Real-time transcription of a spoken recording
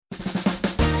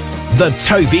The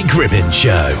Toby Gribbin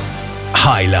Show.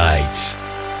 Highlights.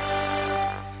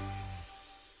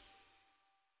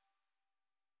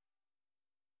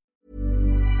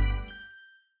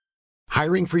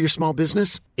 Hiring for your small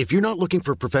business? If you're not looking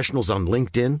for professionals on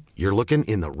LinkedIn, you're looking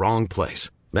in the wrong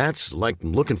place. That's like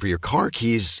looking for your car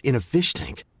keys in a fish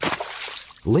tank.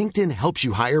 LinkedIn helps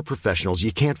you hire professionals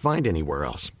you can't find anywhere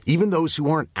else, even those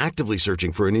who aren't actively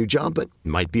searching for a new job but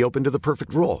might be open to the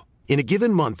perfect role. In a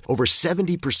given month, over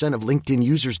 70% of LinkedIn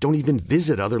users don't even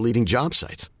visit other leading job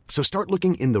sites. So start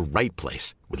looking in the right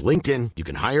place. With LinkedIn, you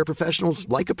can hire professionals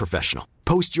like a professional.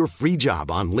 Post your free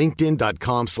job on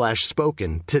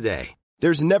linkedin.com/spoken today.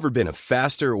 There's never been a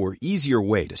faster or easier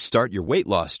way to start your weight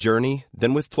loss journey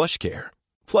than with PlushCare.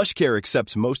 PlushCare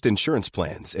accepts most insurance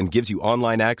plans and gives you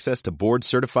online access to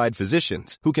board-certified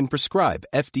physicians who can prescribe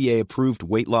FDA-approved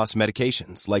weight loss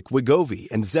medications like Wegovy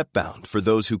and Zepbound for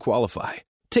those who qualify.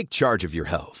 Take charge of your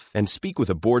health and speak with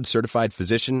a board-certified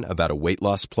physician about a weight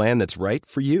loss plan that's right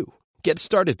for you. Get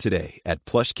started today at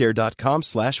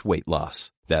plushcare.com/weight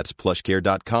loss. That's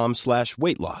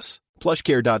plushcare.com/weight loss.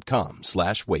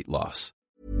 plushcare.com/weight loss.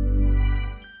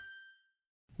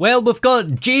 Well, we've got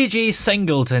JJ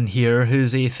Singleton here,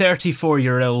 who's a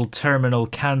 34-year-old terminal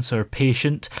cancer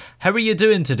patient. How are you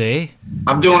doing today?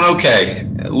 I'm doing okay.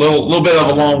 A little bit of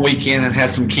a long weekend and had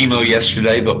some chemo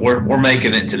yesterday, but we're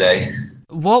making it today.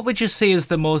 What would you say is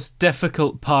the most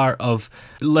difficult part of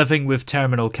living with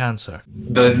terminal cancer?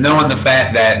 Knowing the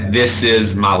fact that this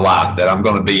is my life, that I'm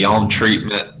going to be on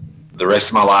treatment the rest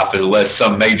of my life unless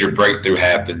some major breakthrough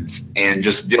happens, and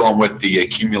just dealing with the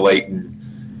accumulating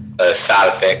side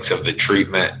effects of the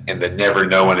treatment and the never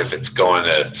knowing if it's going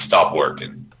to stop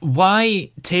working.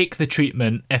 Why take the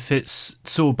treatment if it's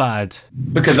so bad?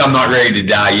 Because I'm not ready to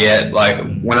die yet. Like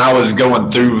when I was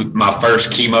going through my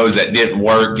first chemos that didn't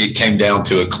work, it came down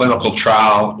to a clinical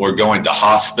trial or going to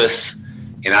hospice.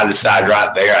 And I decided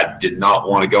right there I did not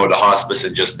want to go to hospice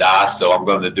and just die. So I'm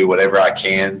going to do whatever I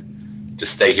can to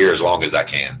stay here as long as I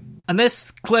can. And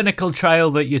this clinical trial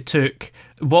that you took,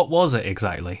 what was it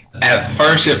exactly? At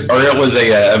first, it was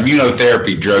a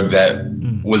immunotherapy drug that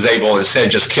was able, instead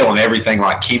of just killing everything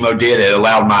like chemo did, it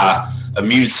allowed my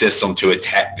immune system to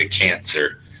attack the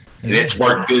cancer. And it's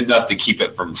worked good enough to keep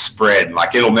it from spreading.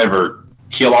 Like it'll never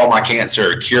kill all my cancer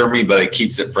or cure me, but it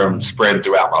keeps it from spreading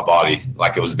throughout my body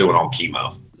like it was doing on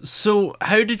chemo. So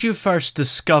how did you first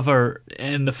discover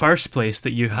in the first place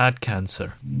that you had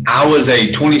cancer? I was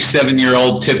a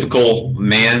 27-year-old typical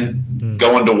man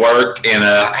going to work and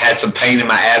had some pain in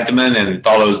my abdomen and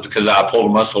thought it was because I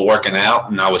pulled a muscle working out,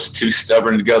 and I was too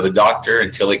stubborn to go to the doctor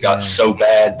until it got so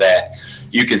bad that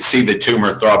you could see the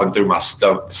tumor throbbing through my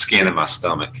skin in my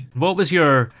stomach. What was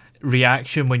your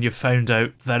reaction when you found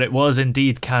out that it was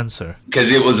indeed cancer?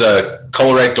 Because it was a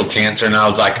colorectal cancer, and I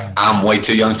was like, I'm way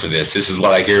too young for this. This is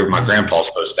what I hear my grandpa's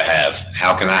supposed to have.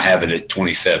 How can I have it at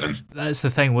 27? That's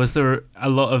the thing. Was there a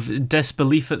lot of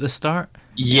disbelief at the start?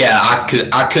 Yeah,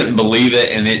 I couldn't believe it,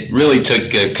 and it really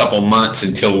took a couple months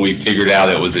until we figured out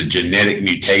it was a genetic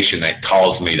mutation that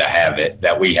caused me to have it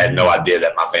that we had no idea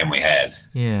that my family had.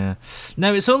 Yeah.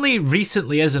 Now, it's only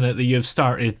recently, isn't it, that you've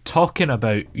started talking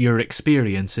about your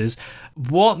experiences.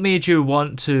 What made you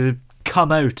want to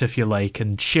come out, if you like,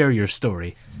 and share your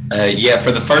story?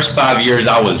 For the first 5 years,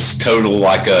 I was total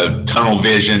like a tunnel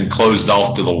vision, closed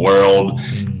off to the world.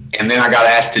 And then I got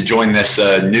asked to join this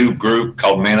new group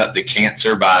called Man Up to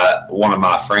Cancer by one of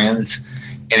my friends.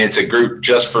 And it's a group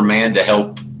just for men to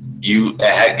help you.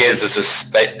 It gives us a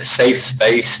safe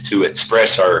space to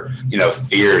express our,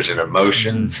 fears and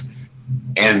emotions.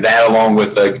 And that, along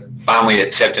with finally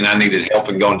accepting I needed help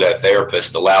and going to a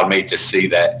therapist, allowed me to see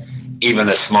that even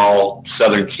a small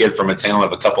southern kid from a town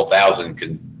of a couple thousand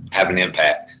can have an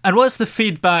impact. And what's the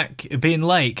feedback been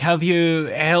like? Have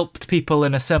you helped people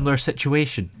in a similar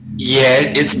situation? Yeah,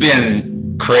 it's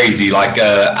been crazy. Like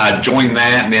I joined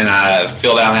that, and then I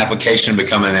filled out an application to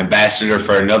become an ambassador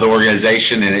for another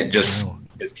organization, and it just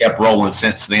has kept rolling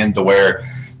since then, to where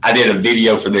I did a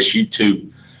video for this YouTube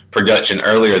production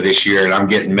earlier this year, and I'm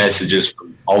getting messages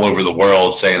from all over the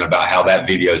world saying about how that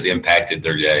video has impacted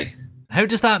their day. How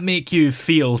does that make you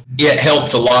feel? Yeah, it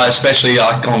helps a lot, especially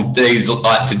like on days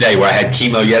like today where I had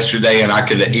chemo yesterday and I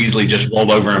could have easily just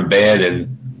rolled over in bed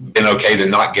and been okay to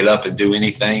not get up and do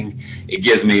anything. It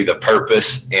gives me the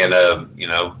purpose and,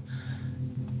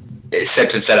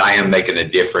 acceptance that I am making a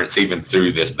difference even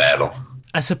through this battle.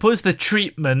 I suppose the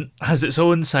treatment has its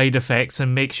own side effects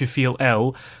and makes you feel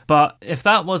ill, but if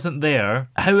that wasn't there,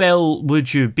 how ill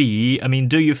would you be? I mean,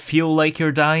 do you feel like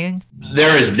you're dying?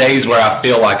 There is days where I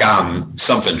feel like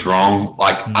something's wrong.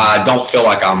 Like I don't feel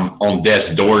like I'm on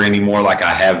death's door anymore like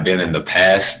I have been in the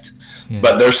past.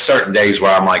 But there's certain days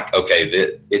where I'm like,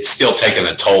 okay, it's still taking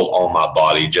a toll on my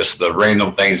body, just the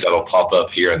random things that'll pop up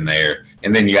here and there.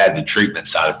 And then you add the treatment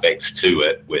side effects to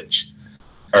it, which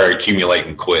are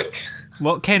accumulating quick.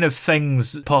 What kind of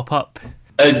things pop up?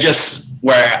 Just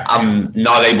where I'm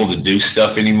not able to do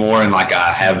stuff anymore, and like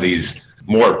I have these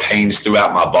more pains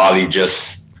throughout my body,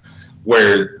 just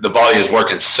where the body is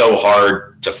working so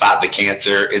hard to fight the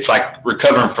cancer. It's like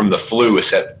recovering from the flu,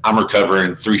 except I'm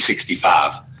recovering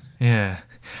 365. Yeah.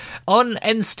 On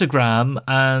Instagram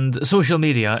and social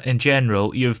media in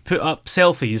general, you've put up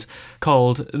selfies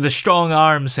called the Strong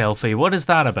Arm Selfie. What is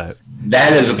that about?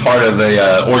 That is a part of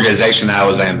the organization that I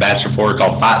was an ambassador for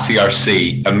called Fight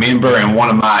CRC. A member and one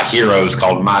of my heroes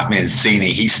called Mike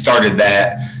Mancini, he started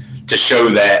that to show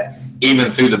that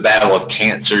even through the battle of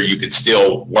cancer, you could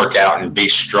still work out and be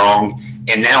strong.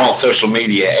 And now on social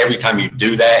media, every time you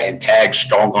do that and tag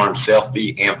Strong Arm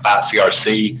Selfie and Fight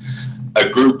CRC, a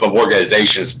group of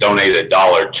organizations donated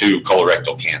 $1 to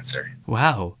colorectal cancer.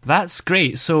 Wow, that's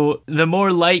great. So the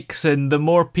more likes and the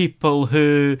more people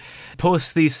who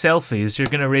post these selfies, you're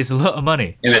going to raise a lot of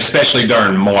money. And especially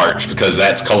during March, because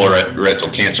that's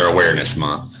Colorectal Cancer Awareness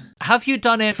Month. Have you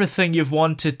done everything you've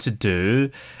wanted to do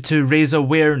to raise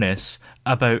awareness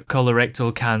about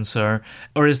colorectal cancer,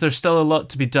 or is there still a lot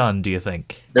to be done, do you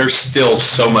think? There's still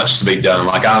so much to be done.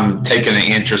 Like, I'm taking an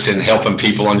interest in helping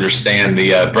people understand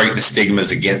the break the stigmas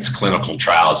against clinical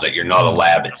trials, that you're not a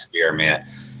lab experiment,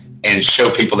 and show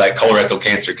people that colorectal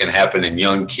cancer can happen in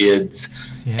young kids.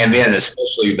 Yeah. And then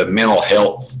especially the mental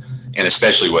health, and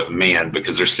especially with men,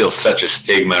 because there's still such a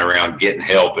stigma around getting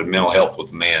help, and mental health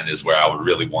with men is where I would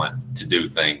really want to do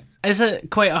things. Is it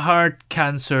quite a hard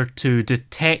cancer to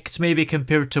detect, maybe,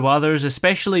 compared to others,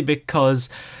 especially because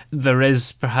there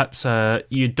is perhaps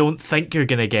you don't think you're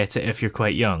going to get it if you're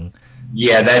quite young?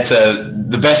 Yeah, that's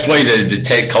the best way to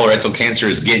detect colorectal cancer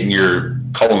is getting your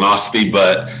colonoscopy,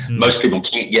 but most people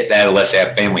can't get that unless they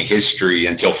have family history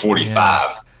until 45.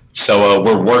 Yeah. So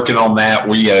we're working on that.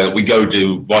 We go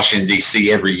to Washington,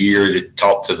 D.C. every year to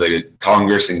talk to the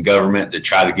Congress and government to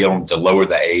try to get them to lower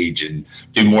the age and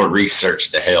do more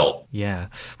research to help. Yeah.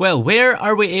 Well, where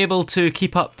are we able to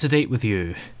keep up to date with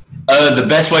you? The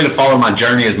best way to follow my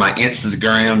journey is my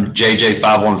Instagram,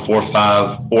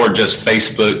 JJ5145, or just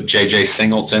Facebook, JJ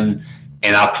Singleton.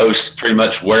 And I post pretty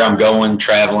much where I'm going,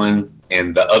 traveling,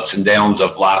 and the ups and downs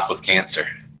of life with cancer.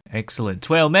 Excellent.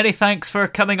 Well, many thanks for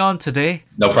coming on today.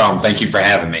 No problem. Thank you for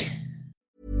having me.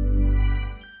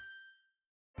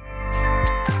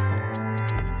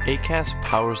 Acast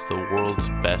powers the world's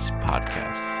best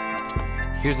podcasts.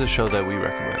 Here's a show that we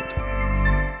recommend.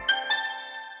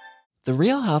 The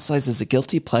Real Housewives is a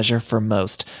guilty pleasure for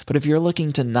most, but if you're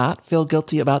looking to not feel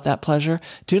guilty about that pleasure,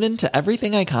 tune in to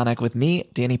Everything Iconic with me,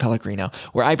 Danny Pellegrino,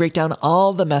 where I break down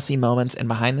all the messy moments and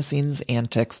behind-the-scenes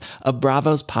antics of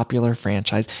Bravo's popular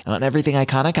franchise. And on Everything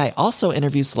Iconic, I also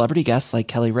interview celebrity guests like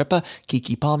Kelly Ripa,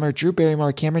 Keke Palmer, Drew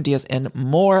Barrymore, Cameron Diaz, and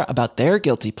more about their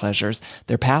guilty pleasures,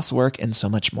 their past work, and so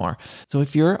much more. So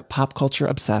if you're pop culture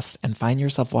obsessed and find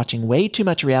yourself watching way too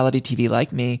much reality TV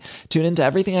like me, tune in to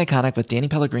Everything Iconic with Danny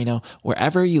Pellegrino,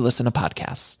 wherever you listen to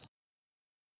podcasts.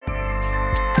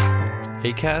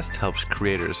 Acast helps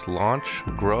creators launch,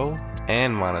 grow,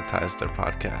 and monetize their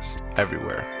podcasts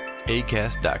everywhere.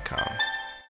 Acast.com.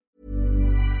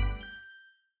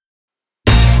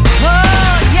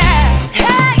 Oh, yeah.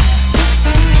 Hey!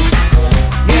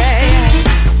 Yeah, yeah.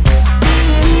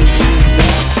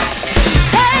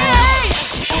 Hey!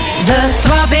 The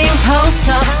throbbing pulse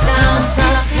of sound.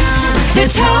 The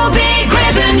Toby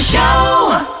Gribbon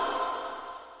Show.